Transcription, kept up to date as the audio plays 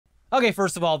Okay,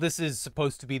 first of all, this is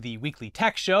supposed to be the weekly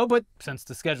tech show, but since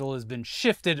the schedule has been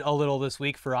shifted a little this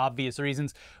week for obvious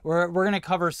reasons, we're going to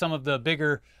cover some of the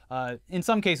bigger, in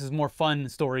some cases more fun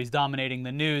stories dominating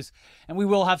the news, and we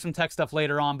will have some tech stuff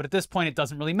later on, but at this point it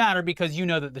doesn't really matter because you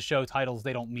know that the show titles,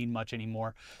 they don't mean much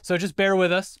anymore. So just bear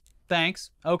with us.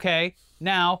 Thanks. Okay,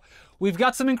 now, we've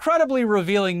got some incredibly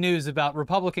revealing news about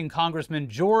Republican Congressman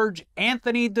George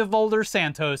Anthony DeVolder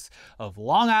Santos of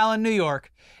Long Island, New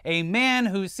York, a man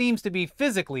who seems to be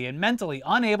physically and mentally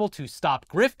unable to stop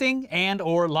grifting and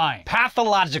or lying.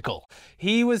 Pathological.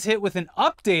 He was hit with an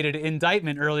updated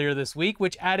indictment earlier this week,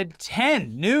 which added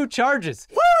 10 new charges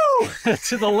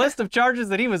to the list of charges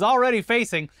that he was already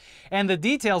facing, and the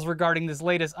details regarding this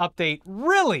latest update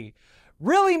really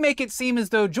make it seem as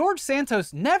though George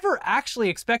Santos never actually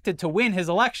expected to win his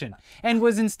election and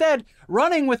was instead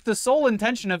running with the sole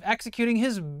intention of executing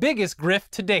his biggest grift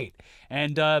to date,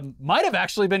 and might have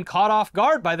actually been caught off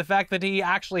guard by the fact that he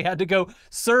actually had to go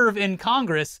serve in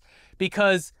Congress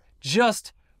because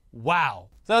just wow.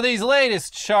 So these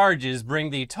latest charges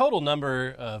bring the total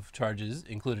number of charges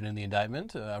included in the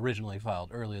indictment, originally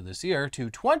filed earlier this year, to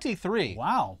 23.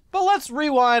 Wow. But let's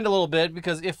rewind a little bit,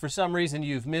 because if for some reason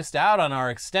you've missed out on our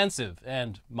extensive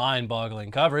and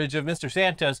mind-boggling coverage of Mr.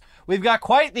 Santos, we've got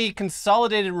quite the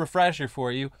consolidated refresher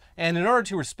for you, and in order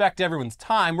to respect everyone's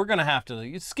time, we're going to have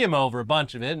to skim over a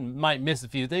bunch of it and might miss a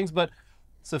few things, but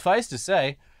suffice to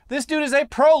say, this dude is a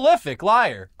prolific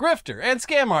liar, grifter, and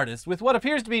scam artist with what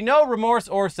appears to be no remorse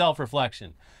or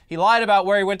self-reflection. He lied about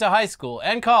where he went to high school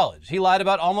and college. He lied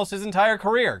about almost his entire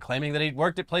career, claiming that he'd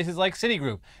worked at places like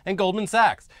Citigroup and Goldman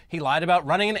Sachs. He lied about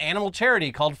running an animal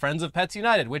charity called Friends of Pets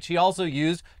United, which he also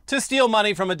used to steal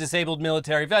money from a disabled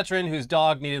military veteran whose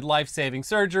dog needed life-saving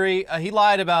surgery. He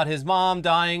lied about his mom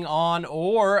dying on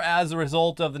or as a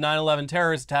result of the 9/11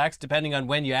 terrorist attacks, depending on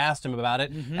when you asked him about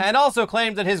it, and also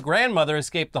claimed that his grandmother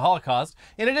escaped the Holocaust,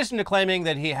 in addition to claiming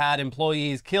that he had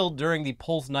employees killed during the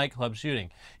Pulse nightclub shooting.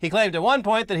 He claimed at one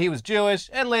point that he was Jewish,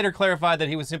 and later clarified that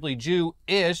he was simply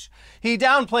Jew-ish. He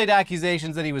downplayed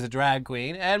accusations that he was a drag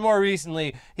queen, and more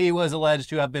recently, he was alleged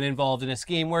to have been involved in a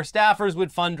scheme where staffers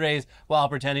would fundraise while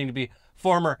pretending to be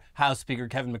former House Speaker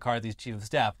Kevin McCarthy's chief of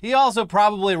staff. He also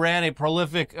probably ran a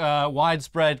prolific,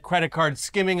 widespread credit card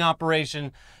skimming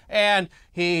operation, and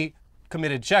he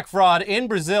committed check fraud in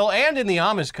Brazil and in the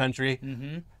Amish country.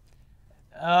 Yeah.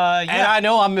 And I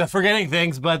know I'm forgetting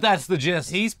things, but that's the gist.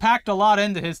 He's packed a lot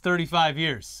into his 35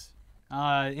 years.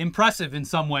 Impressive in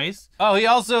some ways. Oh, he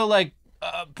also,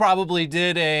 probably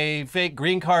did a fake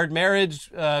green card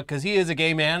marriage, because he is a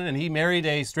gay man, and he married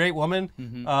a straight woman,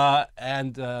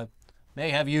 and may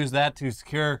have used that to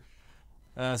secure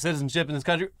citizenship in this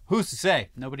country. Who's to say?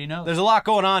 Nobody knows. There's a lot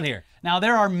going on here. Now,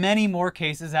 there are many more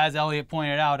cases, as Elliot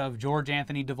pointed out, of George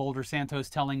Anthony DeVolder Santos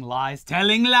telling lies,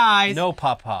 No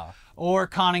papa. or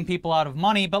conning people out of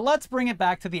money, but let's bring it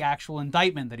back to the actual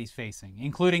indictment that he's facing,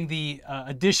 including the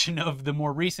addition of the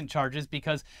more recent charges,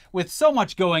 because with so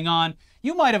much going on,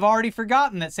 you might have already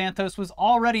forgotten that Santos was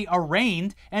already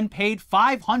arraigned and paid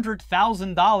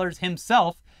 $500,000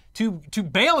 himself to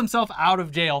bail himself out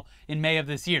of jail in May of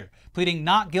this year, pleading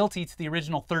not guilty to the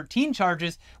original 13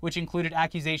 charges, which included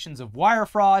accusations of wire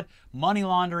fraud, money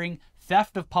laundering,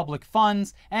 theft of public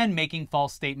funds, and making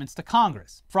false statements to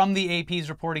Congress. From the AP's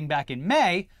reporting back in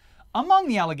May, among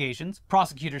the allegations,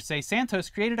 prosecutors say Santos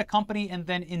created a company and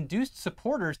then induced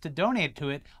supporters to donate to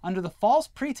it under the false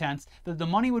pretense that the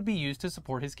money would be used to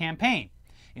support his campaign.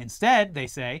 Instead, they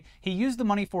say, he used the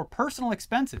money for personal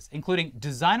expenses, including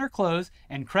designer clothes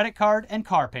and credit card and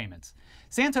car payments.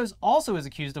 Santos also is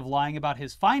accused of lying about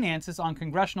his finances on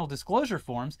congressional disclosure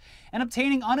forms and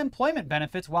obtaining unemployment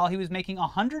benefits while he was making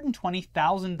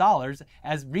 $120,000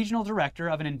 as regional director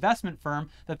of an investment firm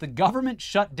that the government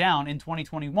shut down in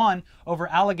 2021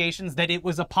 over allegations that it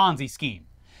was a Ponzi scheme.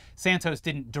 Santos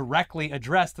didn't directly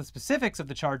address the specifics of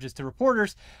the charges to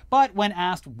reporters, but when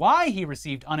asked why he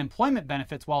received unemployment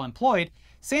benefits while employed,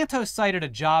 Santos cited a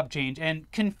job change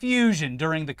and confusion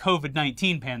during the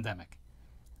COVID-19 pandemic.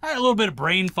 I had a little bit of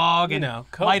brain fog and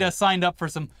might have signed up for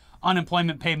some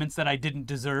unemployment payments that I didn't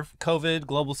deserve. COVID,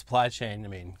 global supply chain, I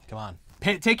mean, come on.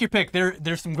 Take your pick.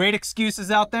 There's some great excuses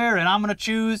out there, and I'm going to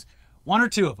choose one or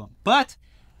two of them. But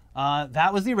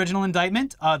that was the original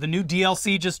indictment. The new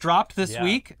DLC just dropped this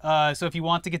week. So if you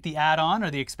want to get the add-on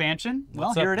or the expansion,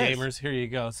 well, here it is. Gamers? Here you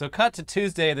go. So cut to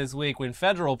Tuesday this week when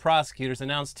federal prosecutors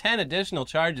announced 10 additional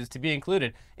charges to be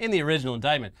included in the original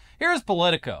indictment. Here's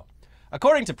Politico.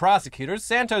 According to prosecutors,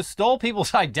 Santos stole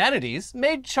people's identities,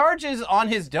 made charges on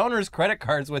his donors' credit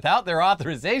cards without their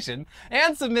authorization,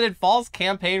 and submitted false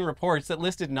campaign reports that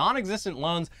listed non-existent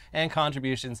loans and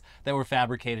contributions that were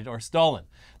fabricated or stolen.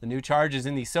 The new charges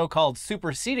in the so-called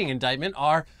superseding indictment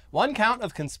are 1 count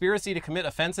of conspiracy to commit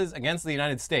offenses against the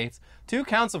United States, 2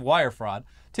 counts of wire fraud,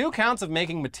 2 counts of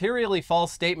making materially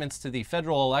false statements to the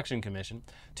Federal Election Commission,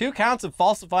 2 counts of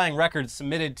falsifying records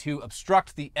submitted to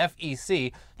obstruct the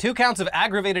FEC, 2 counts of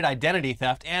aggravated identity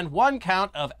theft, and 1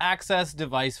 count of access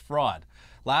device fraud.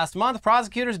 Last month,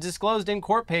 prosecutors disclosed in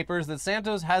court papers that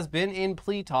Santos has been in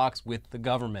plea talks with the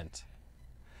government.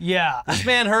 Yeah. This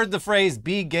man heard the phrase,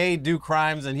 be gay, do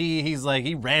crimes, and he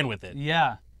ran with it.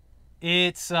 Yeah.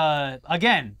 It's,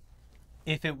 again,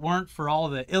 if it weren't for all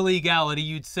the illegality,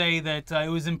 you'd say that it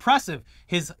was impressive.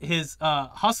 His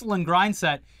hustle and grind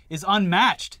set is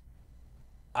unmatched.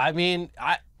 I mean,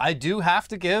 I do have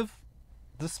to give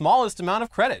the smallest amount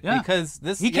of credit because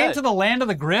he came to the land of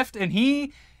the grift and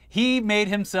he made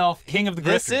himself king of the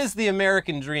grifters. This is the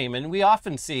American dream, and we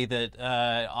often see that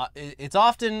it's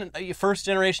often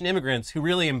first-generation immigrants who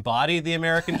really embody the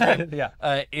American dream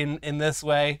in this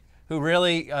way, who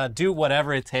really do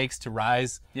whatever it takes to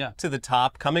rise to the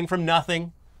top, coming from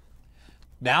nothing.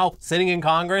 Now, sitting in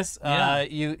Congress,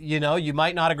 you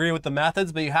might not agree with the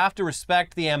methods, but you have to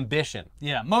respect the ambition.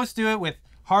 Yeah, most do it with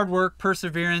hard work,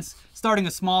 perseverance, starting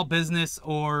a small business,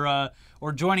 or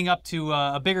joining up to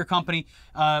a bigger company.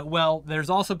 Well, there's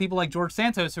also people like George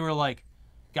Santos who are like,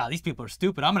 God, these people are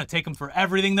stupid. I'm going to take them for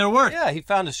everything they're worth. Yeah, he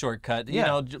found a shortcut. You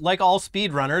know, like all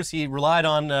speedrunners, he relied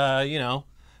on,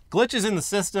 glitches in the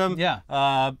system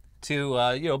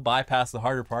to bypass the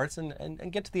harder parts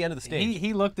and get to the end of the stage.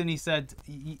 He looked and he said,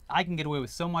 I can get away with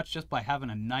so much just by having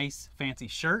a nice, fancy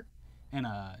shirt and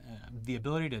the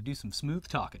ability to do some smooth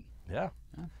talking. Yeah.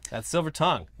 That silver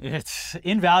tongue. It's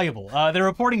invaluable. The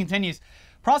reporting continues.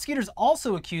 Prosecutors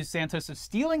also accused Santos of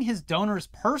stealing his donors'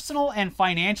 personal and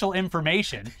financial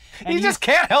information. And he just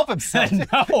can't help himself.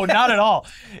 No, not at all.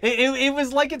 It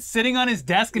was like it's sitting on his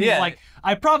desk and he's like,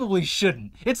 I probably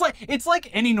shouldn't. It's like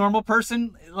any normal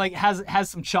person like has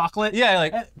some chocolate. Yeah,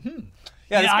 like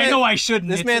I know I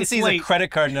shouldn't. This man sees a credit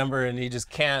card number and he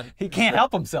just can't. He can't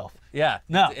help himself. Yeah.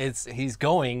 No. He's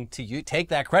going to take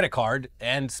that credit card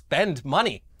and spend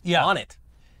money on it.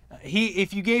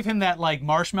 If you gave him that like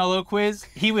marshmallow quiz,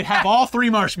 he would have all 3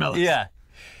 marshmallows. Yeah.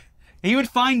 He would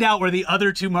find out where the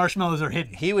other 2 marshmallows are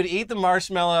hidden. He would eat the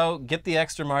marshmallow, get the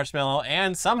extra marshmallow,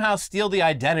 and somehow steal the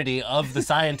identity of the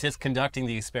scientist conducting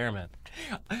the experiment.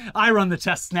 I run the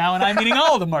tests now, and I'm eating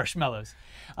all the marshmallows.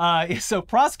 So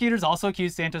prosecutors also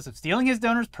accused Santos of stealing his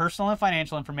donors' personal and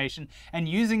financial information and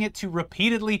using it to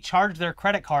repeatedly charge their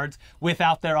credit cards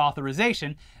without their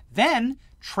authorization, then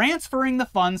transferring the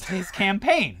funds to his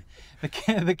campaign,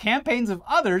 the campaigns of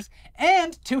others,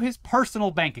 and to his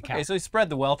personal bank account. Okay, so he spread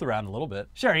the wealth around a little bit.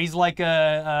 Sure, he's like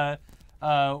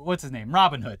what's his name?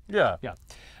 Robin Hood. Yeah.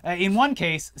 In one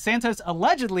case, Santos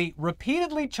allegedly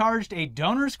repeatedly charged a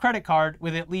donor's credit card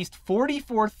with at least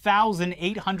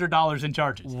 $44,800 in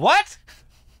charges. What?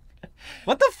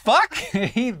 What the fuck?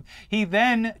 He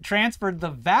then transferred the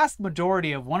vast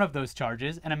majority of one of those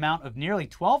charges, an amount of nearly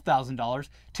 $12,000,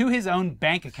 to his own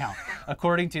bank account,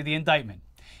 according to the indictment.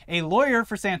 A lawyer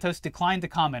for Santos declined to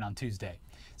comment on Tuesday.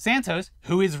 Santos,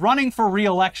 who is running for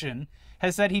re-election,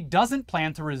 has said he doesn't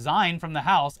plan to resign from the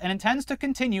House and intends to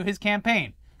continue his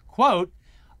campaign. Quote,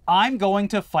 I'm going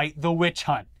to fight the witch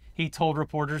hunt, he told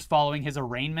reporters following his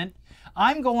arraignment.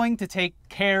 I'm going to take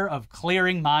care of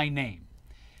clearing my name.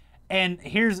 And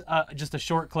here's just a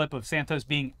short clip of Santos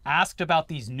being asked about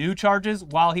these new charges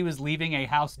while he was leaving a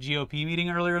House GOP meeting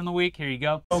earlier in the week. Here you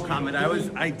go. No comment.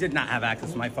 I did not have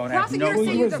access to my phone. Prosecutors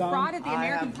say you defrauded the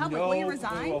American public. Will you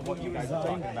resign? Of what you guys are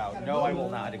talking about. No, I will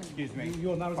not. Excuse me. You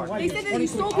will not resign. They said that you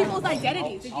stole people's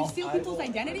identities. Did you steal people's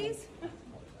identities?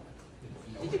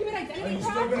 Did you commit identity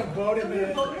fraud? What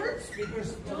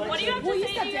do you have to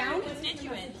say to your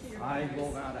constituents? I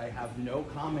will not. I have no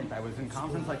comment. I was in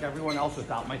conference like everyone else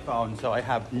without my phone, so I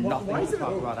have nothing to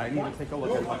talk about. I need to take a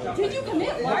look at my Did you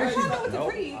commit wire fraud? That was a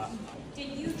pretty...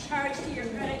 Did you charge to your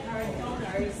credit card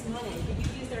donors money? Did you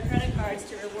use their credit cards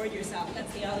to reward yourself?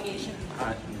 That's the allegation.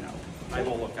 No. I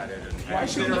will look at it. Why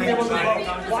shouldn't you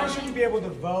be able to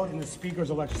vote in the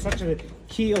speaker's election? Such a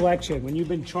key election when you've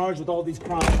been charged with all these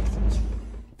crimes.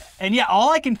 And yeah,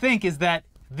 all I can think is that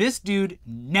this dude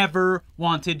never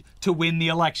wanted to win the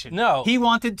election. No. He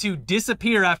wanted to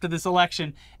disappear after this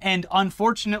election, and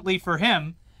unfortunately for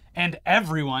him and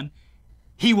everyone,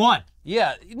 he won.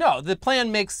 Yeah, no, the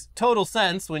plan makes total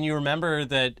sense when you remember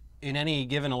that in any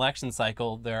given election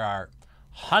cycle, there are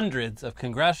hundreds of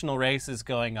congressional races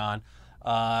going on,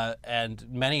 and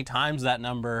many times that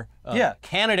number of Yeah.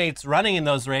 candidates running in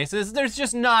those races, there's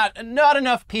just not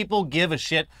enough people give a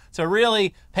shit to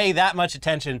really pay that much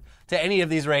attention to any of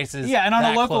these races. Yeah, and on a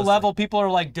that local closely. level, people are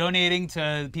like donating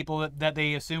to people that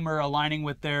they assume are aligning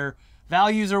with their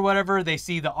values or whatever. They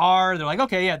see the R, they're like,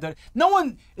 okay, yeah. No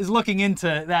one is looking into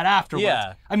that afterwards.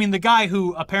 Yeah. I mean, the guy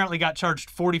who apparently got charged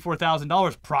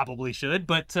 $44,000 probably should,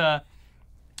 but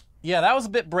Yeah, that was a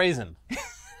bit brazen.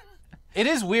 It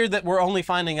is weird that we're only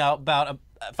finding out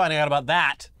about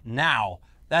that now.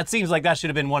 That seems like that should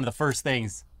have been one of the first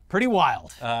things. pretty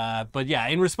wild. But yeah,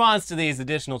 in response to these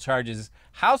additional charges,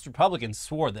 House Republicans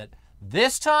swore that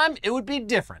this time it would be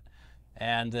different,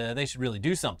 and they should really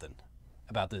do something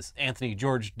about this Anthony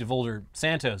George DeVolder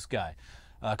Santos guy,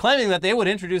 claiming that they would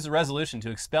introduce a resolution to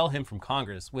expel him from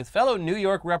Congress, with fellow New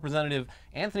York Representative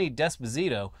Anthony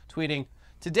D'Esposito tweeting,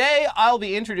 "Today, I'll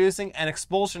be introducing an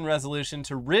expulsion resolution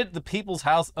to rid the People's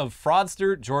House of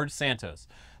fraudster George Santos.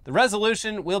 The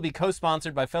resolution will be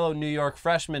co-sponsored by fellow New York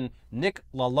freshmen Nick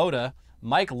LaLota,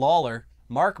 Mike Lawler,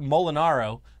 Mark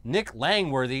Molinaro, Nick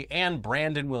Langworthy, and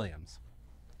Brandon Williams."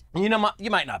 You know,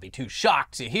 you might not be too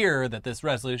shocked to hear that this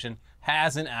resolution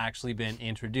hasn't actually been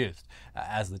introduced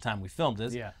as of the time we filmed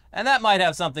this. Yeah. And that might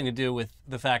have something to do with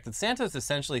the fact that Santos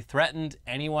essentially threatened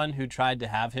anyone who tried to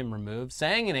have him removed,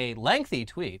 saying in a lengthy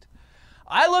tweet,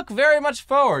 "I look very much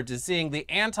forward to seeing the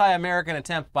anti-American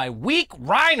attempt by weak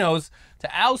rhinos to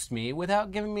oust me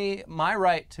without giving me my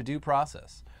right to due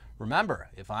process. Remember,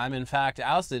 if I'm in fact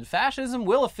ousted, fascism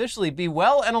will officially be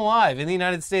well and alive in the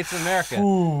United States of America,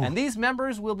 and these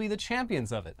members will be the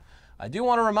champions of it. I do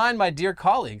want to remind my dear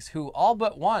colleagues, who all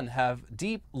but one have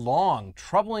deep, long,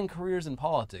 troubling careers in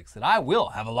politics, that I will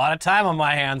have a lot of time on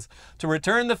my hands to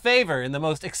return the favor in the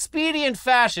most expedient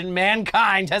fashion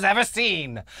mankind has ever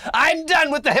seen. I'm done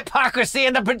with the hypocrisy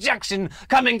and the projection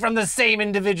coming from the same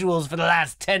individuals for the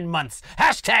last 10 months.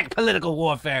 Hashtag political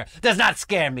warfare does not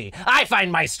scare me. I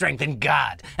find my strength in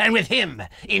God, and with Him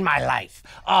in my life,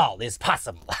 all is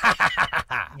possible."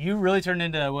 You really turned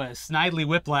into what, Snidely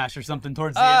Whiplash or something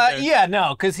towards the end there. Yeah, no,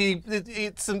 because he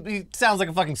sounds like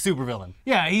a fucking supervillain.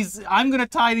 Yeah, I'm gonna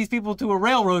tie these people to a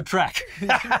railroad track.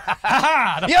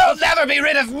 You'll never be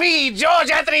rid of me, George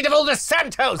Anthony DeVolder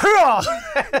Santos!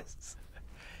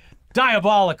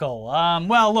 Diabolical.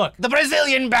 Well, look, The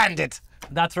Brazilian bandit!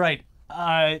 that's right.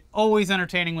 Always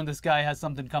entertaining when this guy has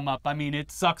something come up. I mean,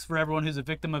 it sucks for everyone who's a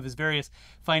victim of his various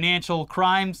financial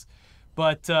crimes,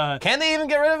 but Can they even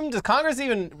get rid of him? Is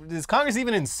Congress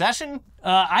even in session?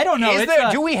 I don't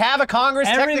know. Do we have a Congress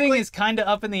Everything technically? is kind of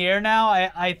up in the air now.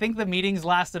 I think the meetings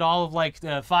lasted all of like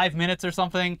 5 minutes or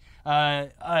something.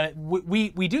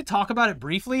 We do talk about it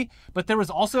briefly, but there was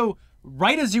also,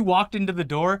 right as you walked into the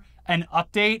door, an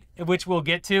update, which we'll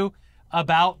get to,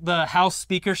 about the House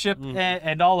speakership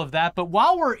and all of that. But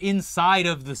while we're inside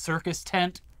of the circus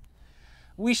tent,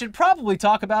 we should probably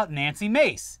talk about Nancy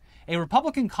Mace, a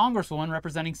Republican congresswoman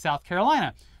representing South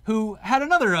Carolina, who had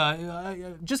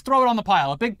another, just throw it on the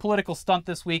pile, a big political stunt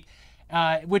this week,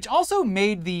 which also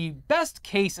made the best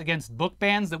case against book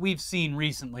bans that we've seen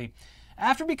recently.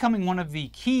 After becoming one of the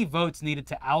key votes needed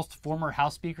to oust former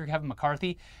House Speaker Kevin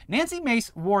McCarthy, Nancy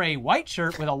Mace wore a white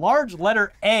shirt with a large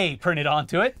letter A printed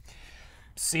onto it,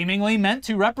 seemingly meant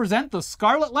to represent the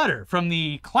Scarlet Letter from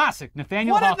the classic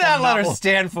Nathaniel What did Hawthorne that letter novel.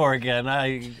 stand for again?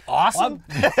 Awesome?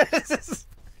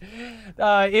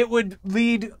 It would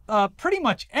lead pretty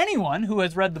much anyone who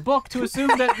has read the book to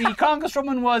assume that the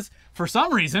congresswoman was, for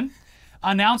some reason,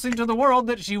 announcing to the world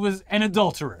that she was an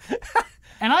adulterer.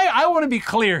 And I want to be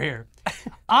clear here.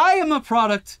 I am a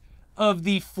product of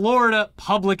the Florida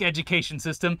public education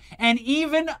system, and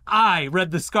even I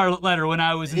read the Scarlet Letter when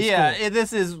I was in school. Yeah,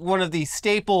 this is one of the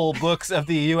staple books of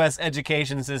the U.S.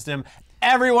 education system.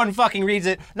 Everyone fucking reads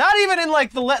it. Not even in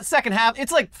like the second half.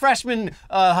 It's like freshman,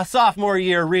 sophomore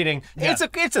year reading. Yeah.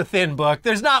 It's a thin book.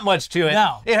 There's not much to it.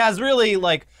 No. It has really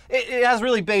it has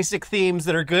really basic themes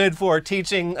that are good for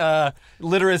teaching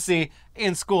literacy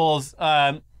in schools.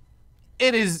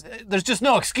 There's just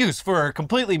no excuse for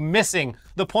completely missing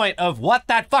the point of what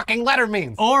that fucking letter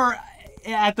means. Or,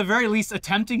 at the very least,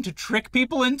 attempting to trick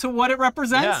people into what it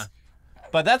represents. Yeah.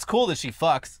 But that's cool that she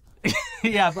fucks.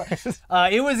 Yeah, but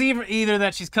it was either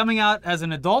that she's coming out as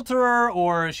an adulterer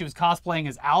or she was cosplaying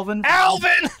as Alvin.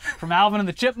 From Alvin and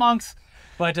the Chipmunks.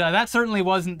 But that certainly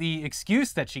wasn't the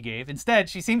excuse that she gave. Instead,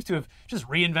 she seems to have just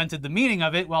reinvented the meaning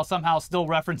of it while somehow still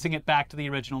referencing it back to the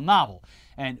original novel.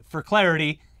 And for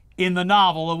clarity, in the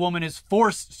novel, a woman is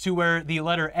forced to wear the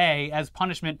letter A as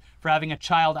punishment for having a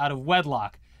child out of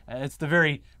wedlock. It's the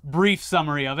very brief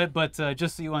summary of it, but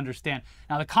just so you understand.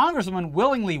 Now, the congresswoman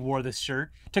willingly wore this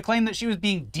shirt to claim that she was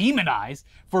being demonized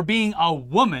for being a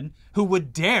woman who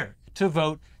would dare to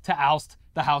vote to oust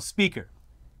the House Speaker.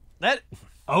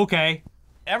 Okay.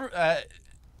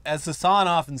 As Hassan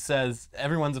often says,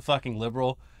 everyone's a fucking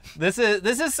liberal. This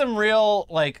is some real,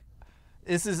 like,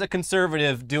 this is a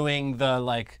conservative doing the,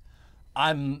 like,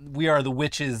 we are the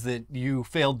witches that you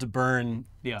failed to burn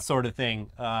sort of thing.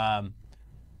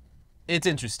 It's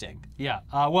interesting. Yeah.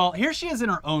 Well, here she is in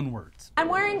her own words. I'm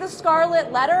wearing the Scarlet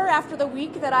letter after the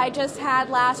week that I just had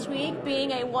last week,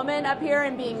 being a woman up here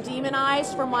and being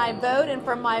demonized for my vote and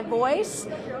for my voice.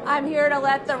 I'm here to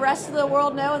let the rest of the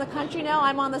world know and the country know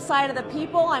I'm on the side of the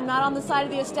people. I'm not on the side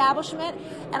of the establishment,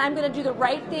 and I'm going to do the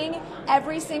right thing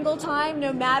every single time,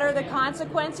 no matter the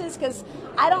consequences, because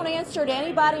I don't answer to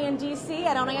anybody in D.C.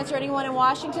 I don't answer to anyone in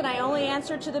Washington. I only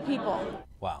answer to the people.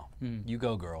 Wow. You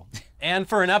go, girl. And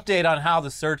for an update on how the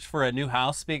search for a new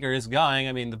House Speaker is going,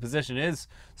 I mean, the position is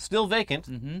still vacant.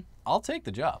 I'll take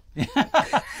the job.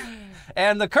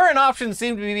 And the current options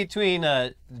seem to be between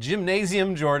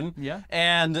Gymnasium Jordan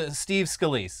and Steve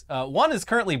Scalise. One is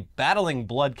currently battling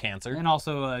blood cancer. And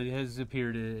also has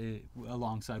appeared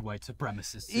alongside white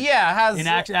supremacists. Yeah, has in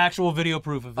actual video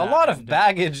proof of that. A lot of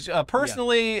baggage,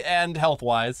 personally and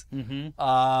health-wise.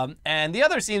 And the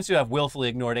other seems to have willfully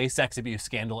ignored a sex abuse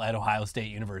scandal at Ohio State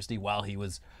University while he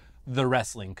was the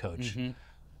wrestling coach.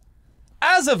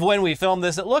 As of when we filmed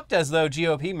this, it looked as though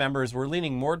GOP members were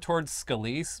leaning more towards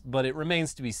Scalise, but it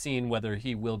remains to be seen whether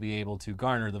he will be able to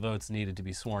garner the votes needed to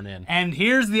be sworn in. And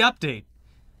here's the update.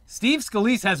 Steve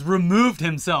Scalise has removed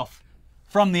himself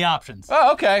from the options.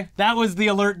 Oh, okay. That was the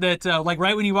alert that, like,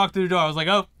 right when you walked through the door, I was like,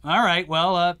 oh, all right,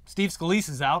 well, Steve Scalise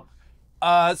is out.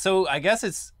 So I guess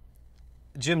it's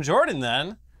Jim Jordan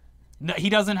then. No, he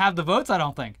doesn't have the votes, I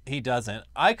don't think. He doesn't.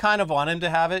 I kind of want him to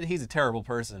have it. He's a terrible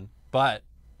person, but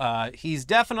he's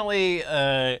definitely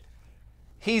the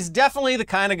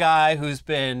kind of guy who's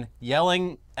been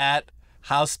yelling at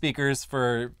House speakers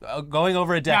for going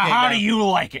over a decade. Now, how do you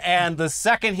like it? And the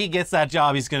second he gets that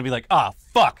job, he's going to be like,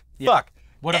 fuck.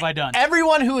 What have I done?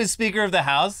 Everyone who is Speaker of the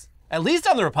House, at least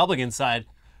on the Republican side,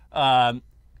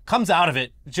 comes out of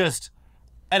it just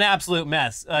an absolute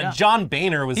mess. John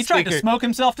Boehner was Speaker. He tried to smoke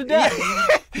himself to death.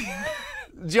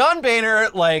 John Boehner,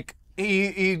 like,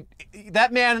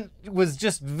 that man was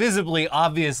just visibly,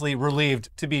 obviously relieved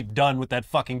to be done with that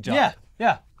fucking job.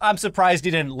 Yeah. I'm surprised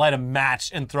he didn't light a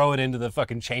match and throw it into the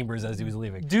fucking chambers as he was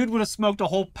leaving. Dude would have smoked a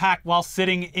whole pack while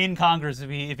sitting in Congress if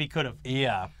he could have.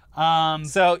 Yeah.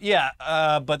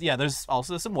 But yeah, there's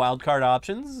also some wild card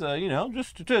options.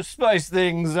 Just to spice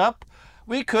things up,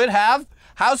 we could have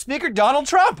House Speaker Donald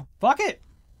Trump. Fuck it.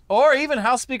 Or even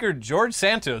House Speaker George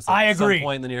Santos at some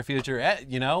point in the near future.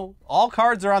 All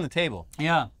cards are on the table.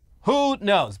 Yeah. Who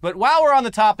knows? But while we're on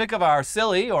the topic of our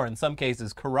silly, or in some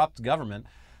cases corrupt government,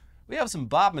 we have some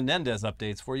Bob Menendez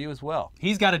updates for you as well.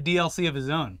 He's got a DLC of his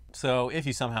own. So if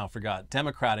you somehow forgot,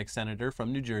 Democratic Senator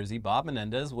from New Jersey, Bob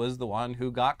Menendez, was the one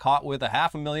who got caught with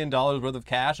 $500,000 worth of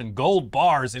cash and gold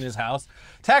bars in his house,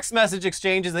 text message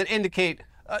exchanges that indicate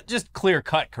just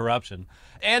clear-cut corruption,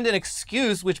 and an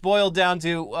excuse which boiled down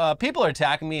to people are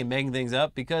attacking me and making things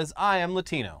up because I am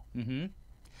Latino.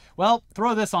 Well,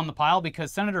 throw this on the pile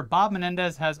because Senator Bob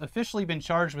Menendez has officially been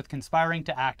charged with conspiring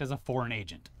to act as a foreign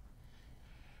agent.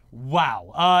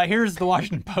 Wow. Here's the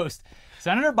Washington Post.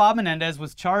 Senator Bob Menendez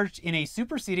was charged in a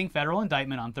superseding federal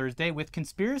indictment on Thursday with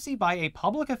conspiracy by a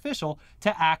public official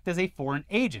to act as a foreign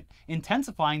agent,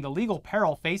 intensifying the legal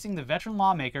peril facing the veteran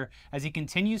lawmaker as he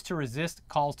continues to resist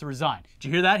calls to resign. Did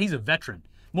you hear that? He's a veteran.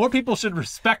 More people should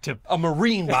respect him. A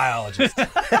marine biologist.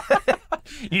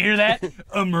 You hear that?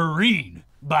 A marine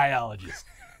biologist.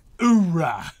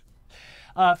 Hoorah.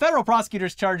 Federal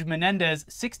prosecutors charged Menendez,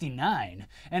 69,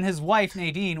 and his wife,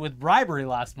 Nadine, with bribery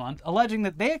last month, alleging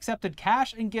that they accepted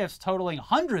cash and gifts totaling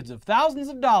hundreds of thousands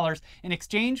of dollars in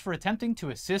exchange for attempting to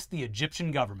assist the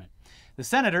Egyptian government. The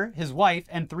senator, his wife,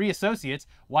 and 3 associates,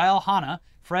 Wael Hana,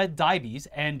 Fred Dybes,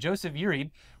 and Joseph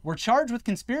Urib, were charged with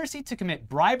conspiracy to commit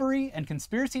bribery and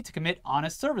conspiracy to commit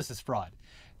honest services fraud.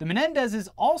 The Menendezes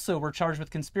also were charged with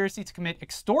conspiracy to commit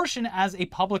extortion as a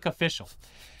public official.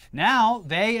 Now,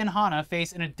 they and Hana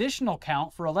face an additional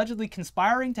count for allegedly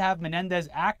conspiring to have Menendez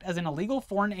act as an illegal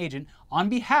foreign agent on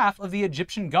behalf of the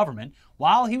Egyptian government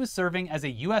while he was serving as a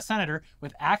U.S. Senator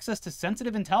with access to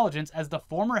sensitive intelligence as the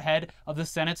former head of the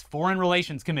Senate's Foreign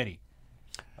Relations Committee.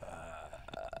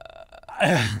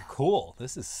 Cool.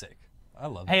 This is sick. I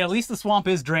love it. Hey, at least the swamp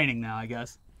is draining now, I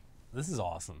guess. This is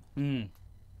awesome.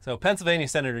 So Pennsylvania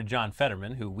Senator John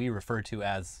Fetterman, who we refer to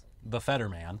as the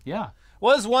Fetterman,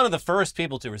 was one of the first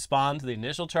people to respond to the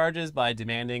initial charges by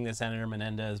demanding that Senator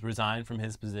Menendez resign from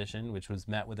his position, which was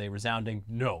met with a resounding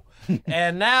no.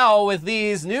 And now, with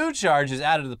these new charges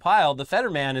added to the pile, the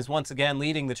Fetterman is once again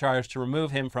leading the charge to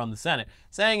remove him from the Senate,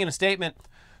 saying in a statement,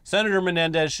 Senator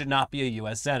Menendez should not be a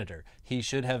U.S. Senator. He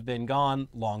should have been gone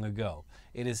long ago.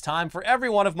 It is time for every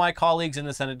one of my colleagues in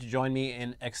the Senate to join me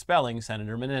in expelling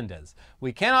Senator Menendez.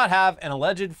 We cannot have an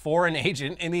alleged foreign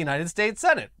agent in the United States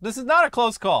Senate. This is not a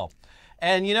close call.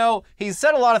 And, you know, he's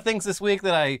said a lot of things this week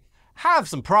that I have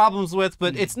some problems with,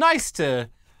 but it's nice to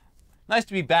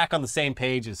be back on the same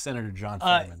page as Senator John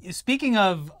Fetterman. Speaking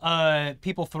of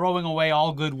people throwing away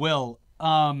all goodwill,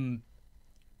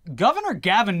 Governor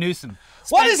Gavin Newsom.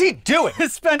 What is he doing?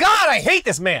 God, I hate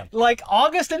this man. Like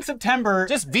August and September,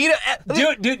 just veto,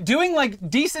 doing like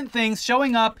decent things,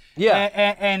 showing up,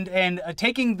 and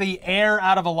taking the air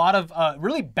out of a lot of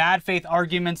really bad faith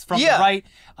arguments from the right,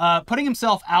 putting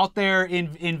himself out there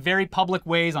in very public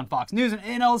ways on Fox News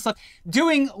and all this stuff,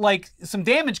 doing like some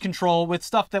damage control with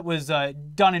stuff that was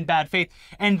done in bad faith,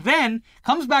 and then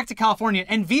comes back to California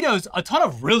and vetoes a ton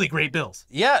of really great bills.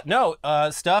 Yeah, no,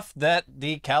 stuff that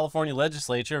the California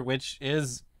legislature, which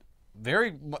is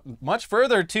very much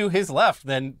further to his left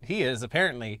than he is,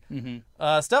 apparently.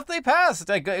 Stuff they passed,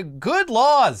 good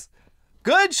laws,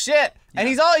 good shit. And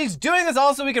he's doing this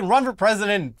also so he can run for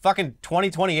president in fucking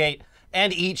 2028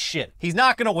 and eat shit. He's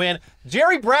not gonna win.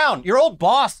 Jerry Brown, your old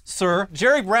boss, sir,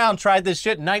 Jerry Brown tried this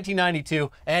shit in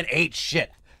 1992 and ate shit.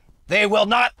 They will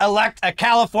not elect a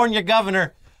California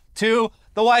governor to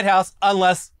the White House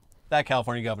unless that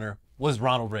California governor was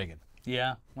Ronald Reagan.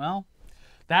 Yeah, well,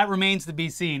 that remains to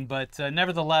be seen, but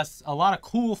nevertheless, a lot of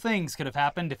cool things could have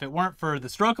happened if it weren't for the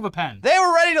stroke of a pen. They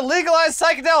were ready to legalize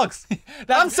psychedelics.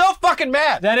 I'm so fucking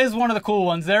mad. That is one of the cool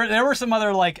ones. There were some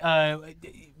other, like,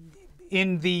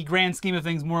 in the grand scheme of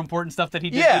things, more important stuff that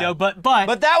he did veto, but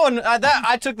that one,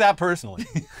 I took that personally.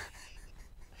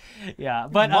 Yeah,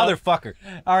 but motherfucker.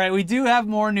 All right, we do have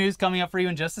more news coming up for you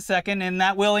in just a second, and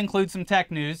that will include some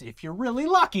tech news if you're really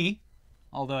lucky.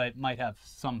 Although it might have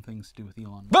some things to do with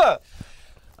Elon Musk.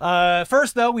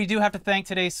 First, though, we do have to thank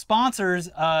today's sponsors,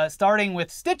 starting with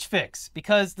Stitch Fix,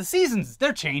 because the seasons,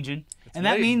 they're changing. And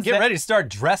that means get ready to start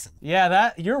dressing.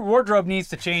 Yeah, your wardrobe needs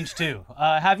to change too.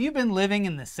 Have you been living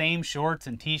in the same shorts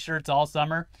and t-shirts all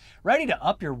summer? Ready to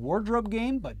up your wardrobe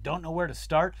game but don't know where to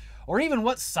start? Or even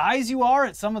what size you are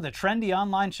at some of the trendy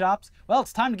online shops? Well,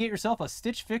 it's time to get yourself a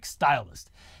Stitch Fix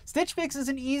stylist. Stitch Fix is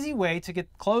an easy way to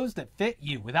get clothes that fit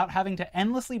you without having to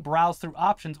endlessly browse through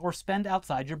options or spend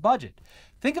outside your budget.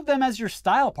 Think of them as your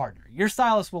style partner. Your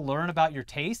stylist will learn about your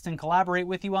taste and collaborate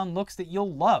with you on looks that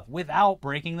you'll love without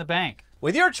breaking the bank.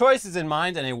 With your choices in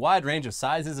mind and a wide range of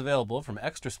sizes available from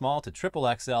extra small to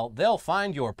triple XL, they'll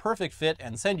find your perfect fit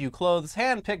and send you clothes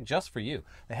handpicked just for you.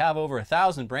 They have over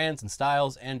 1,000 brands and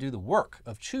styles and do the work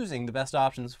of choosing the best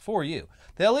options for you.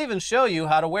 They'll even show you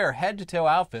how to wear head-to-toe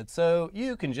outfits so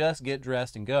you can just get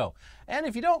dressed and go. And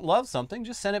if you don't love something,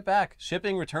 just send it back.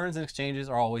 Shipping, returns, and exchanges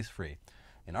are always free.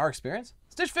 In our experience,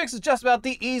 Stitch Fix is just about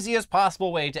the easiest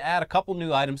possible way to add a couple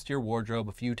new items to your wardrobe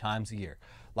a few times a year.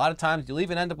 A lot of times you'll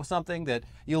even end up with something that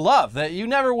you love that you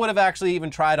never would have actually even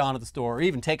tried on at the store or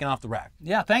even taken off the rack.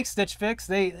 Yeah, thanks Stitch Fix.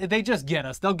 They just get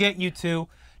us. They'll get you too.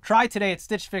 Try today at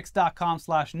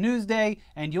stitchfix.com/newsday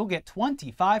and you'll get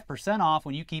 25% off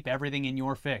when you keep everything in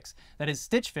your fix. That is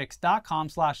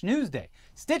stitchfix.com/newsday.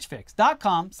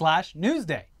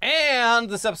 stitchfix.com/newsday. And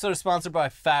this episode is sponsored by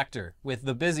Factor. With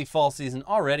the busy fall season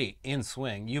already in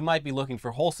swing, you might be looking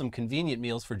for wholesome, convenient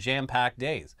meals for jam-packed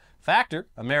days. Factor,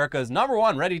 America's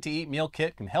 #1 ready-to-eat meal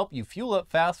kit, can help you fuel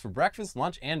up fast for breakfast,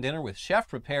 lunch, and dinner with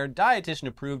chef-prepared,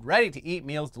 dietitian-approved, ready-to-eat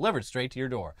meals delivered straight to your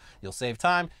door. You'll save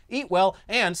time, eat well,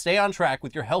 and stay on track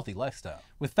with your healthy lifestyle.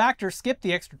 With Factor, skip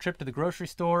the extra trip to the grocery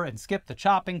store and skip the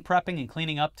chopping, prepping, and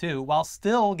cleaning up too, while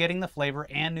still getting the flavor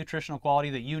and nutritional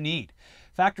quality that you need.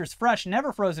 Factor's fresh,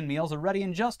 never frozen meals are ready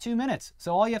in just 2 minutes,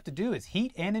 so all you have to do is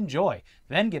heat and enjoy,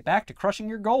 then get back to crushing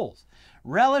your goals.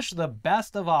 Relish the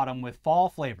best of autumn with fall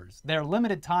flavors. They're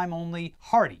limited time only,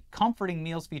 hearty, comforting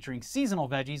meals featuring seasonal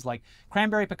veggies like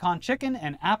cranberry pecan chicken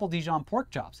and apple Dijon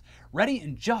pork chops. Ready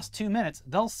in just 2 minutes,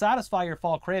 they'll satisfy your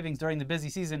fall cravings during the busy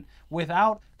season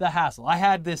without the hassle. I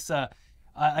had this,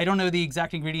 I don't know the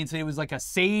exact ingredients, it was like a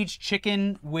sage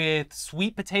chicken with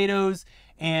sweet potatoes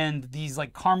and these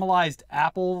like caramelized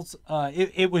apples.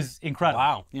 It was incredible.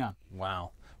 Wow. Yeah.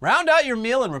 Wow. Round out your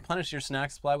meal and replenish your snack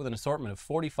supply with an assortment of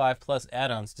 45 plus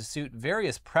add-ons to suit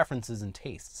various preferences and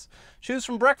tastes. Choose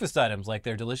from breakfast items like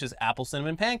their delicious apple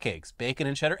cinnamon pancakes, bacon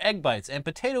and cheddar egg bites, and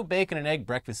potato bacon and egg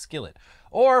breakfast skillet.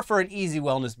 Or for an easy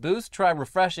wellness boost, try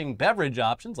refreshing beverage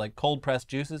options like cold pressed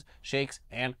juices, shakes,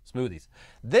 and smoothies.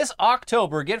 This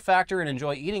October, get Factor and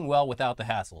enjoy eating well without the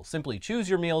hassle. Simply choose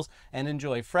your meals and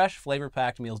enjoy fresh,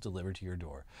 flavor-packed meals delivered to your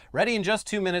door. Ready in just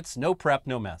 2 minutes, no prep,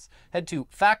 no mess. Head to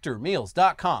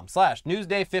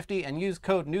factormeals.com/newsday50 and use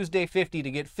code newsday50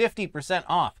 to get 50%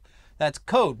 off. That's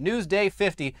code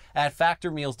newsday50 at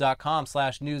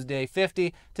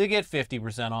factormeals.com/newsday50 to get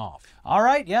 50% off. All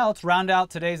right, yeah, let's round out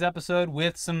today's episode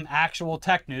with some actual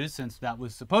tech news, since that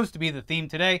was supposed to be the theme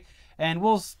today. And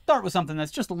we'll start with something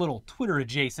that's just a little Twitter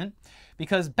adjacent,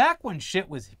 because back when shit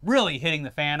was really hitting the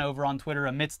fan over on Twitter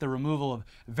amidst the removal of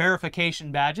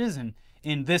verification badges, and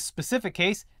in this specific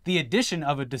case, the addition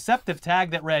of a deceptive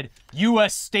tag that read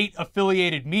U.S.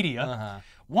 state-affiliated media,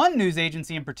 one news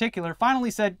agency in particular finally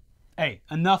said, hey,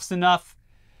 enough's enough.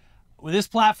 This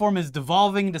platform is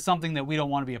devolving into something that we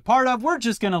don't want to be a part of. We're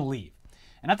just going to leave.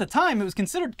 And at the time, it was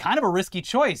considered kind of a risky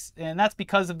choice, and that's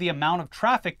because of the amount of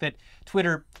traffic that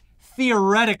Twitter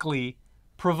theoretically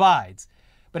provides.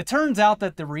 But it turns out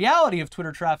that the reality of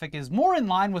Twitter traffic is more in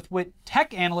line with what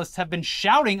tech analysts have been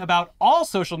shouting about all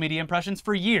social media impressions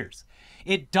for years.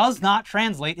 It does not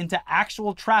translate into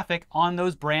actual traffic on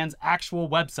those brands' actual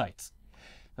websites.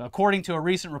 According to a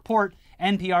recent report,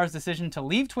 NPR's decision to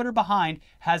leave Twitter behind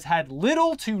has had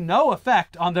little to no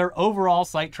effect on their overall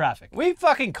site traffic. We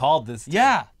fucking called this.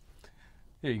 Yeah.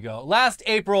 Here you go. Last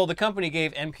April, the company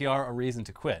gave NPR a reason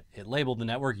to quit. It labeled the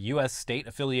network U.S.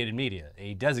 state-affiliated media,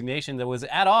 a designation that was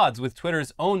at odds with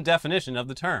Twitter's own definition of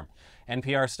the term.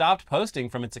 NPR stopped posting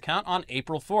from its account on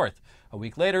April 4th. A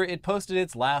week later, it posted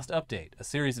its last update, a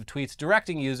series of tweets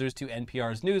directing users to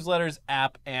NPR's newsletters,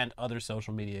 app, and other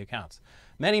social media accounts.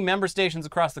 Many member stations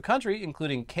across the country,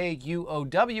 including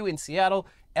KUOW in Seattle,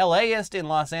 LAist in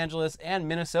Los Angeles, and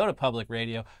Minnesota Public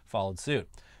Radio, followed suit.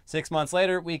 6 months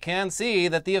later, we can see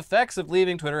that the effects of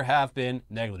leaving Twitter have been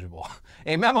negligible.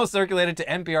 A memo circulated to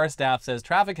NPR staff says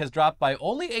traffic has dropped by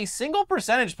only a single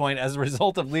percentage point as a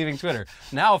result of leaving Twitter,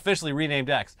 now officially renamed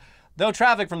X. Though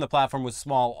traffic from the platform was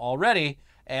small already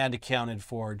and accounted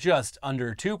for just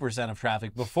under 2% of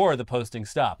traffic before the posting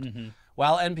stopped.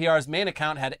 While NPR's main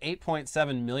account had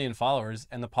 8.7 million followers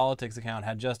and the politics account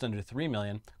had just under 3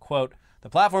 million, quote, the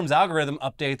platform's algorithm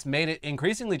updates made it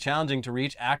increasingly challenging to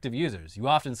reach active users. You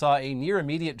often saw a near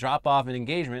immediate drop-off in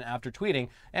engagement after tweeting,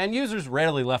 and users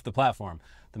rarely left the platform,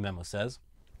 the memo says.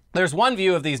 There's one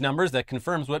view of these numbers that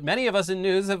confirms what many of us in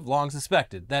news have long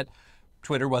suspected, that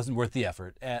Twitter wasn't worth the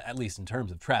effort, at least in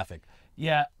terms of traffic.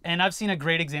 Yeah, and I've seen a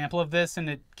great example of this, and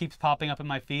it keeps popping up in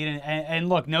my feed. And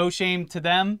look, no shame to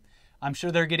them. I'm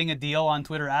sure they're getting a deal on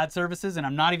Twitter ad services, and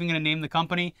I'm not even going to name the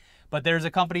company, but there's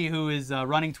a company who is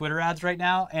running Twitter ads right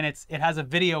now, and it has a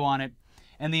video on it,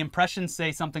 and the impressions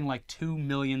say something like 2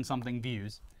 million something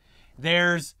views.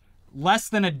 There's less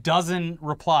than a dozen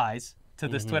replies to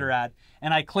this Twitter ad,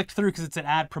 and I clicked through because it's an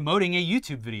ad promoting a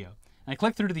YouTube video. And I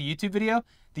clicked through to the YouTube video.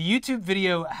 The YouTube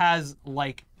video has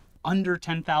like under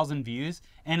 10,000 views,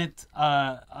 and it's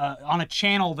on a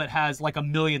channel that has like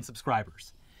 1 million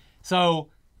subscribers. So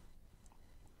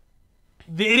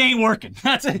it ain't working.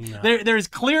 That's it. No. There's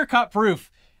clear-cut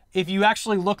proof. If you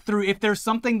actually look through, if there's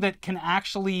something that can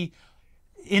actually,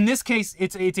 in this case,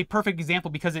 it's a perfect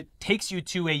example because it takes you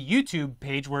to a YouTube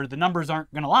page where the numbers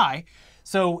aren't going to lie.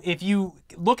 So if you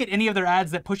look at any of their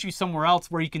ads that push you somewhere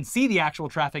else where you can see the actual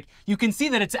traffic, you can see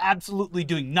that it's absolutely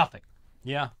doing nothing.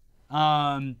 Yeah.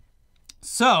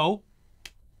 So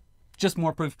just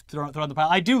more proof to throw on the pile.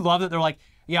 I do love that they're like,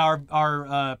 yeah,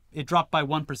 our it dropped by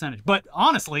 1%. But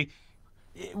honestly,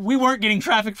 we weren't getting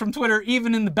traffic from Twitter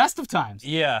even in the best of times.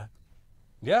 Yeah.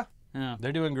 They're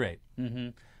doing great.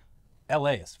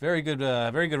 LAist, very good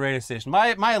radio station.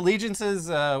 My allegiances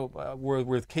were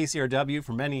with KCRW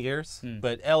for many years,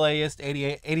 but LAist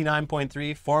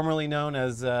 89.3, formerly known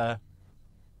as I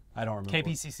don't remember.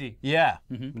 KPCC. Yeah.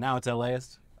 Now it's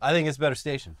LAist. I think it's a better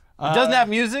station. It doesn't have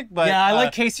music, but yeah, I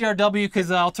like KCRW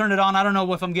because I'll turn it on. I don't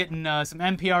know if I'm getting some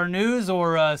NPR news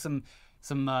or some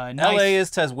nice.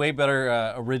 LAist has way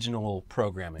better original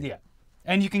programming. Yeah,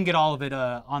 and you can get all of it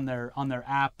on their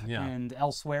app and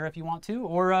elsewhere if you want to,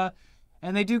 or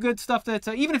and they do good stuff that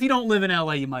even if you don't live in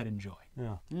LA, you might enjoy.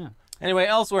 Yeah. Anyway,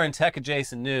 elsewhere in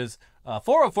tech-adjacent news,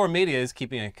 404 Media is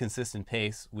keeping a consistent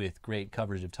pace with great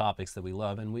coverage of topics that we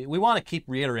love, and we want to keep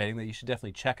reiterating that you should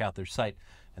definitely check out their site.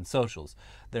 and socials.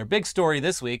 Their big story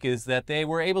this week is that they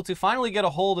were able to finally get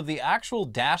a hold of the actual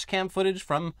dash cam footage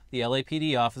from the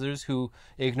LAPD officers who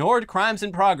ignored crimes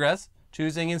in progress,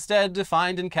 choosing instead to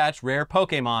find and catch rare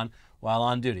Pokemon while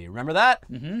on duty. Remember that?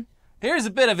 Mm-hmm. Here's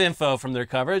a bit of info from their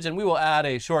coverage, and we will add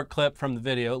a short clip from the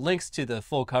video. Links to the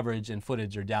full coverage and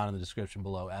footage are down in the description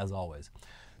below, as always.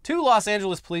 2 Los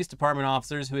Angeles Police Department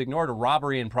officers who ignored a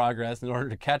robbery in progress in order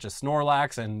to catch a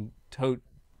Snorlax and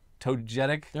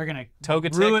Togetic. They're going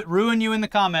to ruin you in the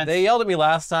comments. They yelled at me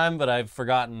last time, but I've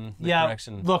forgotten the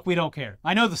correction. Look, we don't care.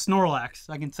 I know the Snorlax.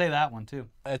 I can say that one, too.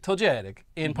 Togetic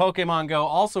in Pokemon Go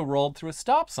also rolled through a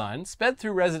stop sign, sped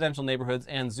through residential neighborhoods,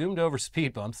 and zoomed over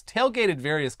speed bumps, tailgated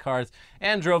various cars,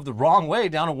 and drove the wrong way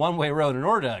down a one-way road in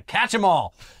order to catch them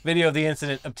all. Video of the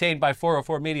incident obtained by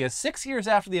 404 Media 6 years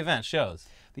after the event shows.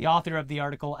 The author of the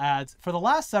article adds, "For the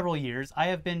last several years, I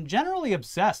have been generally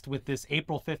obsessed with this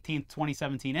April 15,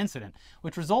 2017 incident,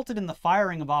 which resulted in the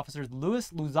firing of officers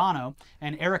Luis Lozano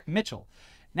and Eric Mitchell.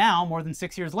 Now, more than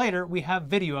 6 years later, we have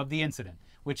video of the incident,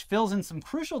 which fills in some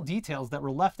crucial details that were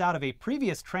left out of a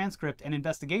previous transcript and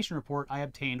investigation report I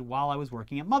obtained while I was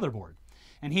working at Motherboard."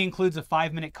 And he includes a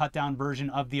 5-minute cut-down version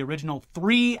of the original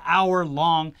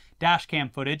 3-hour-long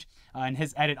dashcam footage. And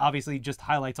his edit obviously just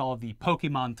highlights all of the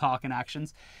Pokemon talk and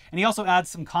actions. And he also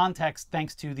adds some context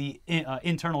thanks to the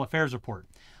internal affairs report.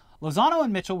 Lozano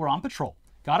and Mitchell were on patrol.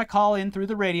 Got a call in through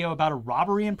the radio about a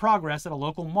robbery in progress at a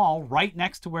local mall right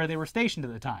next to where they were stationed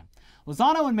at the time.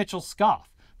 Lozano and Mitchell scoff,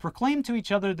 proclaim to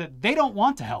each other that they don't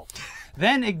want to help,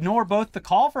 then ignore both the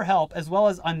call for help as well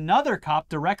as another cop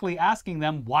directly asking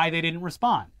them why they didn't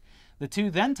respond. The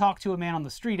two then talk to a man on the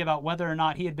street about whether or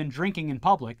not he had been drinking in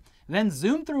public, then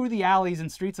zoom through the alleys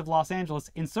and streets of Los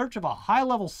Angeles in search of a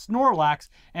high-level Snorlax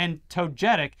and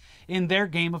Togetic in their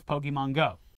game of Pokemon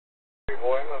Go.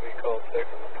 Boy, I'm going to be code 6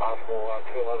 and possible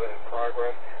 211 in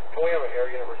progress. Can we have an air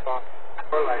unit response?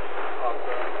 Or like up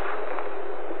there.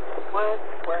 Where?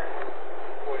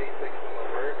 46 in the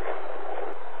work.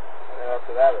 And then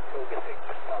after that, a Togetic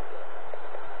up there.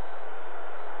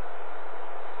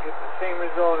 Get the same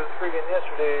result as freaking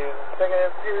yesterday. And the second it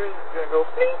appears, it's going to go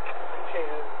pink.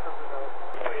 Changes something else.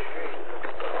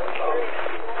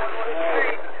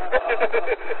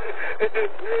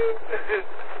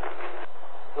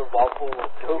 The waffle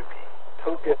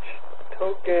Togetic.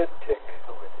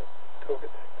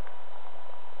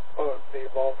 Oh, they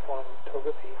evolved from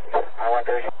Togetic. I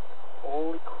wonder.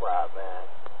 Holy crap, man.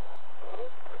 Oh,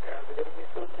 the guys are gonna be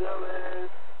so jealous.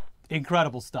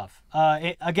 Incredible stuff.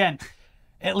 Again,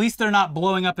 at least they're not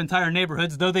blowing up entire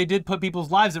neighborhoods, though they did put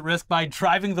people's lives at risk by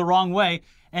driving the wrong way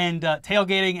and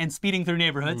tailgating and speeding through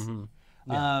neighborhoods.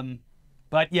 Mm-hmm. Yeah.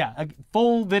 But yeah, a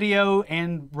full video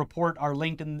and report are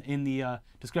linked in the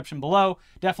description below.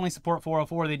 Definitely support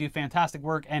 404. They do fantastic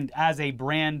work. And as a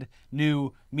brand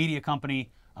new media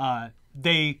company,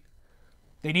 they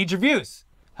need your views.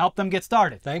 Help them get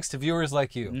started. Thanks to viewers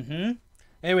like you. Mm-hmm.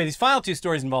 Anyway, these final 2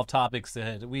 stories involve topics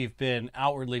that we've been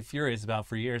outwardly furious about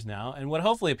for years now, and what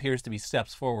hopefully appears to be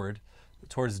steps forward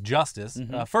towards justice.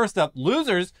 Mm-hmm. First up,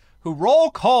 losers who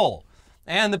roll coal,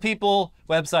 and the people,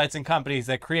 websites, and companies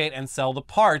that create and sell the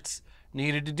parts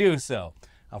needed to do so.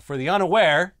 Now, for the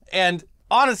unaware, and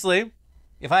honestly,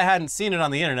 if I hadn't seen it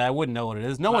on the internet, I wouldn't know what it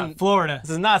is. Florida.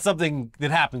 This is not something that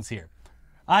happens here.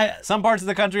 Some parts of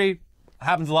the country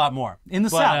happens a lot more. In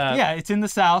the South, yeah, it's in the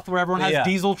South where everyone has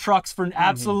diesel trucks for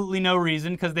absolutely no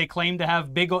reason because they claim to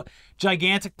have big,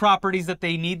 gigantic properties that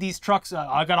they need these trucks.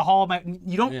 I got to haul them.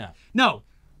 You don't. Yeah. No,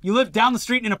 you live down the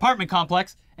street in an apartment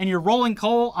complex and you're rolling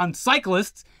coal on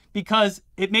cyclists because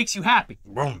it makes you happy.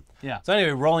 Yeah. So anyway,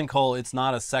 rolling coal, it's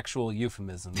not a sexual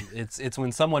euphemism. It's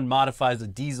when someone modifies a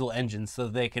diesel engine so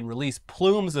they can release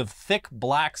plumes of thick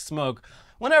black smoke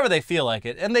whenever they feel like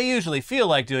it. And they usually feel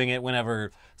like doing it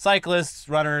whenever cyclists,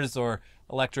 runners, or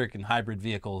electric and hybrid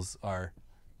vehicles are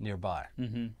nearby.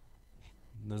 Mm-hmm.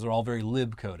 Those are all very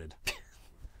lib-coded.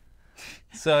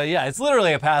 So yeah, it's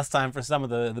literally a pastime for some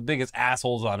of the biggest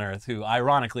assholes on earth who,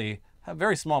 ironically, have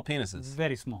very small penises.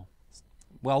 Very small.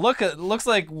 Well, looks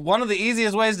like one of the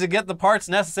easiest ways to get the parts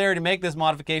necessary to make this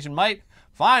modification might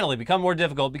finally become more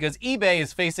difficult because eBay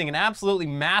is facing an absolutely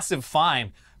massive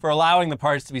fine for allowing the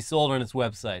parts to be sold on its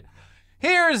website.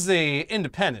 Here's the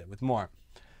Independent with more.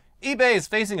 eBay is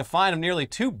facing a fine of nearly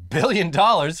 $2 billion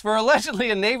for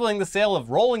allegedly enabling the sale of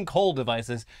rolling coal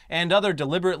devices and other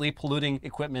deliberately polluting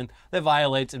equipment that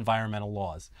violates environmental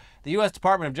laws. The U.S.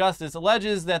 Department of Justice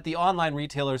alleges that the online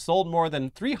retailer sold more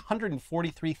than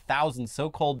 343,000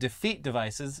 so-called defeat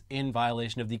devices in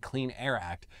violation of the Clean Air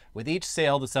Act, with each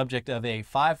sale the subject of a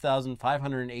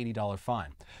 $5,580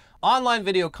 fine. Online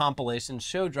video compilations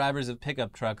show drivers of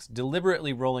pickup trucks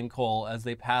deliberately rolling coal as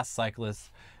they pass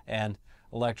cyclists and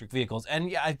electric vehicles.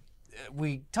 And yeah,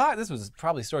 we talked, this was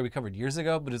probably a story we covered years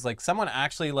ago, but it's like someone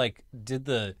actually like did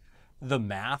the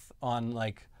math on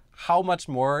like how much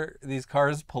more these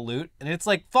cars pollute. And it's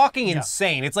like fucking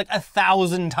insane. It's like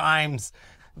 1,000 times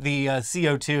the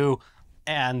CO2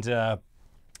 and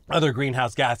other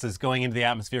greenhouse gases going into the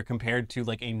atmosphere compared to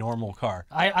like a normal car.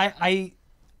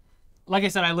 Like I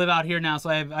said, I live out here now, so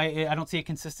I don't see it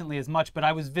consistently as much, but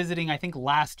I was visiting, I think,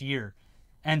 last year,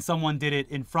 and someone did it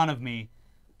in front of me,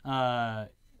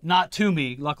 not to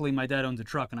me. Luckily, my dad owns a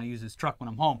truck, and I use his truck when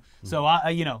I'm home. So,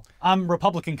 I'm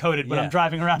Republican coded, but I'm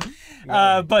driving around.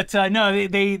 No,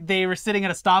 they were sitting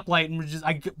at a stoplight, and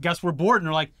I guess we're bored, and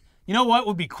they're like, you know what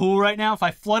would be cool right now? If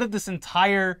I flooded this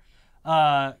entire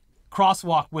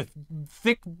crosswalk with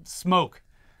thick smoke.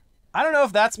 I don't know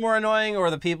if that's more annoying or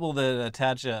the people that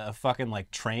attach a fucking like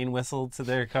train whistle to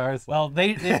their cars. Well,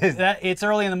 it's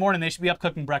early in the morning. They should be up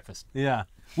cooking breakfast. Yeah.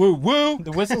 Woo woo.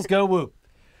 The whistles go woo.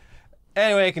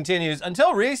 Anyway, it continues.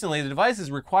 Until recently, the devices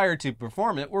required to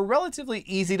perform it were relatively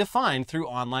easy to find through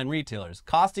online retailers,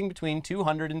 costing between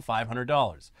 $200 and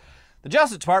 $500. The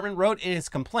Justice Department wrote in its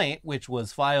complaint, which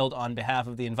was filed on behalf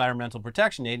of the Environmental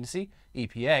Protection Agency,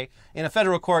 EPA, in a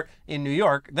federal court in New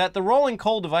York, that the rolling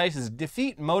coal devices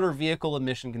defeat motor vehicle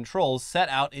emission controls set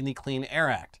out in the Clean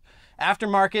Air Act.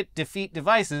 Aftermarket defeat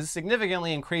devices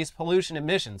significantly increase pollution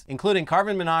emissions, including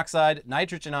carbon monoxide,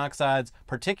 nitrogen oxides,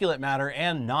 particulate matter,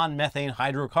 and non-methane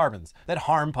hydrocarbons that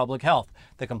harm public health,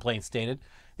 the complaint stated.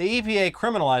 The EPA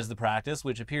criminalized the practice,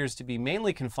 which appears to be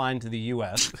mainly confined to the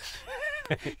U.S.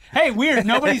 Hey, weird.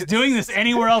 Nobody's doing this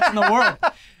anywhere else in the world.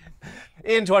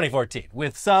 In 2014,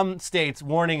 with some states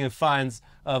warning of fines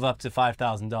of up to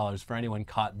 $5,000 for anyone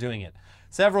caught doing it.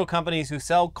 Several companies who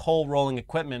sell coal rolling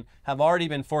equipment have already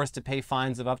been forced to pay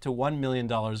fines of up to $1 million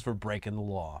for breaking the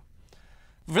law.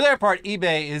 For their part,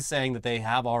 eBay is saying that they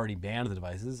have already banned the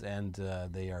devices and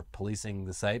they are policing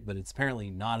the site, but it's apparently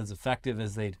not as effective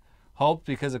as they'd hoped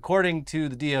because according to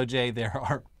the DOJ, there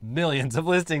are millions of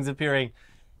listings appearing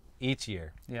each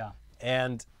year. Yeah.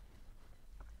 And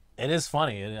it is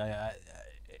funny.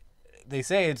 They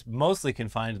say it's mostly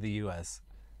confined to the U.S.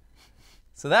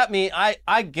 So that means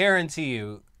I guarantee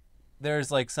you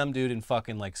there's like some dude in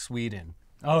fucking like Sweden.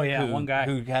 Oh yeah, one guy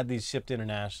who had these shipped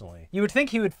internationally. You would think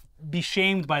he would be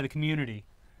shamed by the community.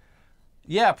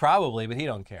 Yeah, probably, but he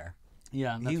don't care.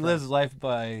 Yeah, he lives life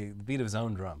by the beat of his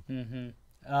own drum.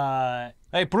 Mm-hmm.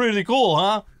 Hey, pretty cool,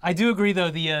 huh? I do agree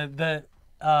though. The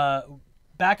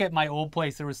back at my old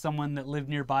place, there was someone that lived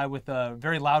nearby with a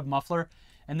very loud muffler,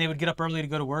 and they would get up early to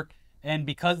go to work. And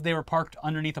because they were parked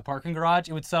underneath a parking garage,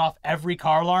 it would set off every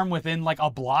car alarm within like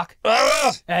a block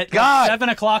at like 7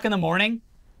 o'clock in the morning.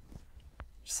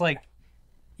 Just like,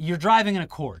 you're driving an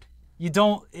Accord. You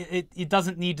don't. It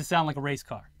doesn't need to sound like a race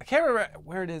car. I can't remember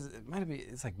where it is. It might be.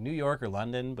 It's like New York or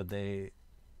London, but they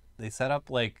set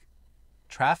up like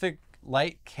traffic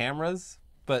light cameras.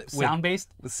 But sound-based?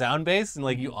 With sound-based, and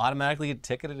like you automatically get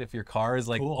ticketed if your car is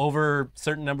like over a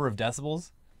certain number of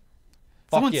decibels.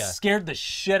 Someone scared the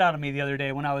shit out of me the other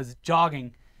day when I was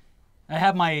jogging. I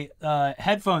had my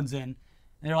headphones in, and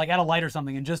they're like at a light or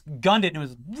something, and just gunned it, and it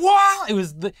was wow! It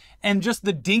was just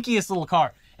the dinkiest little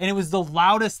car, and it was the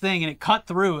loudest thing, and it cut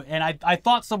through, and I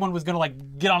thought someone was gonna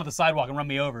like get onto the sidewalk and run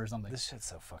me over or something. This shit's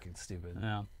so fucking stupid.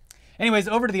 Yeah. Anyways,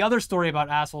 over to the other story about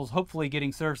assholes hopefully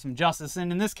getting served some justice,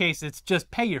 and in this case, it's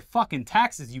just pay your fucking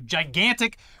taxes, you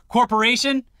gigantic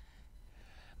corporation.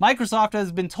 Microsoft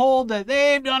has been told that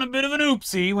they've done a bit of an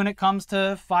oopsie when it comes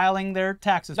to filing their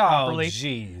taxes properly. Oh,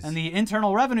 jeez. And the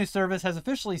Internal Revenue Service has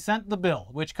officially sent the bill,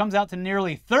 which comes out to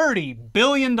nearly $30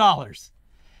 billion.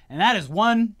 And that is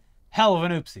one hell of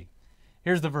an oopsie.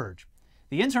 Here's The Verge.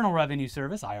 The Internal Revenue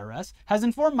Service, IRS, has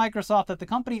informed Microsoft that the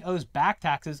company owes back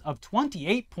taxes of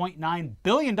 $28.9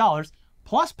 billion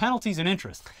plus penalties and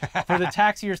interest for the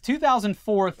tax years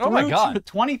 2004 through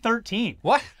 2013,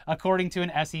 according to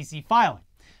an SEC filing.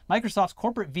 Microsoft's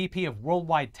corporate VP of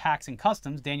Worldwide Tax and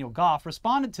Customs, Daniel Goff,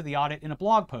 responded to the audit in a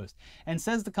blog post and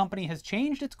says the company has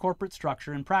changed its corporate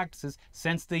structure and practices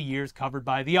since the years covered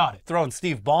by the audit. Throwing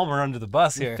Steve Ballmer under the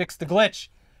bus here. Fix the glitch.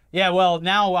 Yeah, well,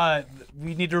 now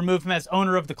we need to remove him as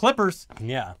owner of the Clippers.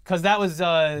 Yeah. Because that was,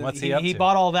 What's he up to?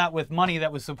 bought all that with money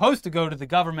that was supposed to go to the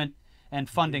government and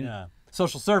funding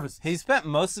social services. He spent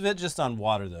most of it just on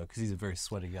water, though, because he's a very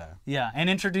sweaty guy. Yeah, and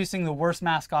introducing the worst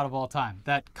mascot of all time,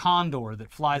 that condor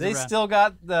that flies around. They still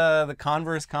got the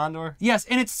Converse condor? Yes,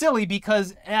 and it's silly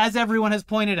because, as everyone has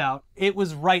pointed out, it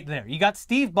was right there. You got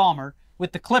Steve Ballmer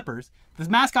with the Clippers. The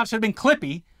mascot should have been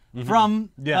Clippy from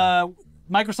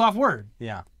Microsoft Word.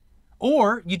 Yeah.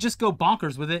 Or you just go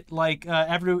bonkers with it, like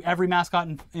every mascot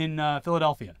in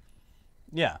Philadelphia.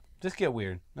 Yeah, just get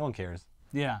weird. No one cares.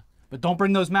 Yeah, but don't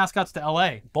bring those mascots to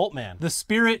L.A. Boltman. The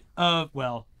spirit of,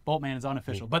 well, Boltman is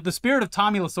unofficial, but the spirit of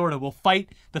Tommy Lasorda will fight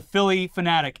the Philly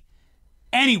fanatic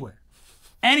anywhere.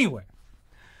 Anywhere.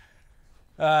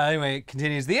 Anyway, it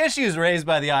continues. The issues raised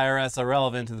by the IRS are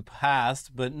relevant to the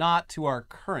past, but not to our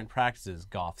current practices,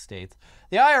 Goff states.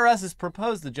 The IRS's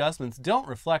proposed adjustments don't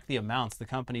reflect the amounts the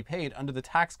company paid under the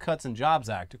Tax Cuts and Jobs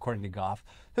Act, according to Goff,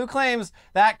 who claims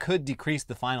that could decrease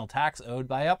the final tax owed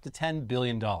by up to $10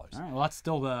 billion. All right, well, that's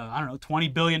still,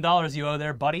 $20 billion you owe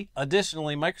there, buddy.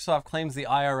 Additionally, Microsoft claims the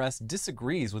IRS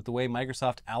disagrees with the way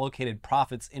Microsoft allocated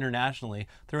profits internationally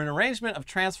through an arrangement of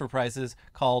transfer prices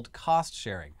called cost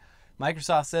sharing.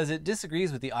 Microsoft says it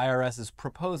disagrees with the IRS's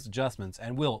proposed adjustments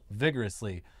and will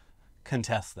vigorously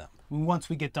contest them. Once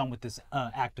we get done with this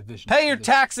Activision. Pay your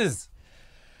taxes,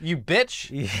 you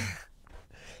bitch.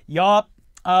 Yup.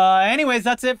 Anyways,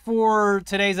 that's it for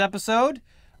today's episode.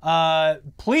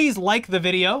 Please like the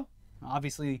video.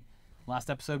 Obviously, last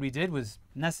episode we did was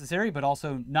necessary, but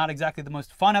also not exactly the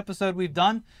most fun episode we've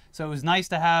done. So it was nice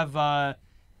to have...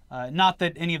 not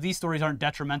that any of these stories aren't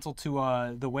detrimental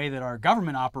to the way that our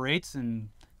government operates, and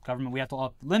government we have to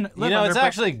live under. It's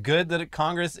actually good that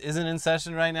Congress isn't in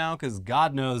session right now, because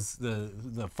God knows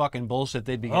the fucking bullshit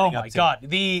they'd be getting up to. Oh my God,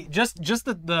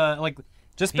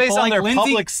 just based on their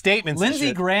public statements.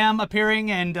 Lindsey Graham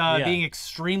appearing and being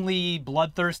extremely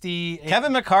bloodthirsty.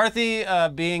 Kevin McCarthy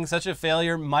being such a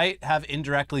failure might have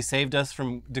indirectly saved us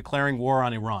from declaring war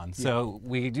on Iran. So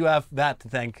we do have that to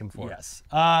thank him for. Yes.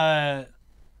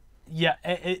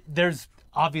 There's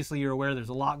obviously, you're aware, there's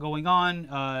a lot going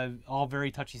on, all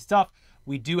very touchy stuff.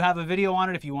 We do have a video on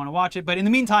it if you want to watch it. But in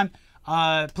the meantime,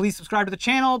 please subscribe to the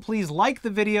channel. Please like the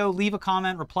video, leave a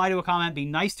comment, reply to a comment, be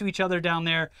nice to each other down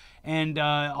there. And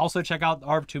also check out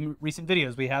our 2 recent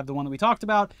videos. We have the one that we talked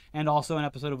about and also an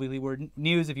episode of Weekly Weird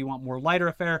News if you want more lighter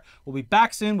affair. We'll be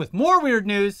back soon with more weird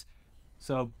news.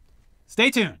 So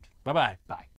stay tuned. Bye-bye. Bye.